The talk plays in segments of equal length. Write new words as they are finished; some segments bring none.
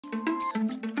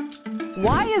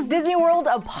Why is Disney World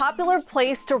a popular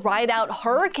place to ride out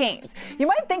hurricanes? You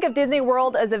might think of Disney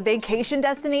World as a vacation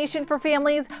destination for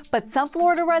families, but some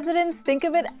Florida residents think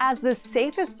of it as the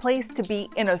safest place to be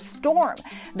in a storm.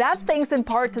 That's thanks in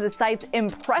part to the site's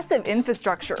impressive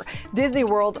infrastructure. Disney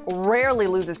World rarely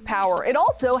loses power. It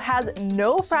also has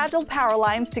no fragile power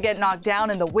lines to get knocked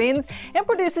down in the winds and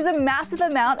produces a massive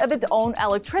amount of its own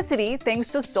electricity thanks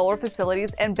to solar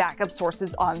facilities and backup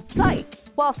sources on site.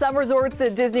 While some resorts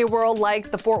at Disney World,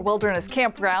 like the Fort Wilderness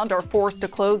Campground, are forced to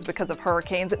close because of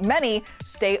hurricanes, many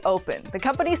stay open. The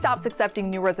company stops accepting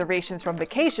new reservations from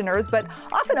vacationers, but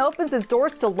often opens its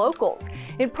doors to locals.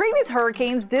 In previous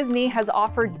hurricanes, Disney has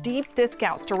offered deep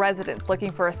discounts to residents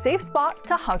looking for a safe spot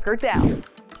to hunker down.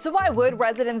 So why would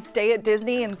residents stay at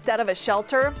Disney instead of a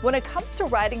shelter? When it comes to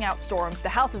riding out storms, the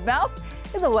House of Mouse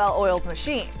is a well-oiled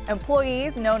machine.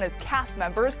 Employees, known as cast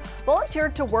members,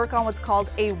 volunteered to work on what's called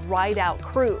a ride-out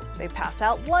crew. They pass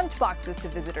out lunch boxes to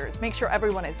visitors, make sure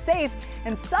everyone is safe,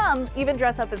 and some even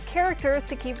dress up as characters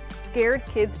to keep scared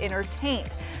kids entertained.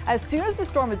 As soon as the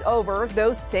storm is over,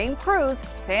 those same crews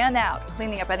fan out,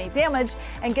 cleaning up any damage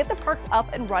and get the parks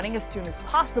up and running as soon as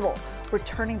possible,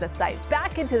 returning the site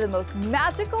back into the most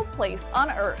magical place on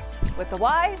Earth. With the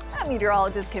Why, I'm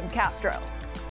meteorologist Kim Castro.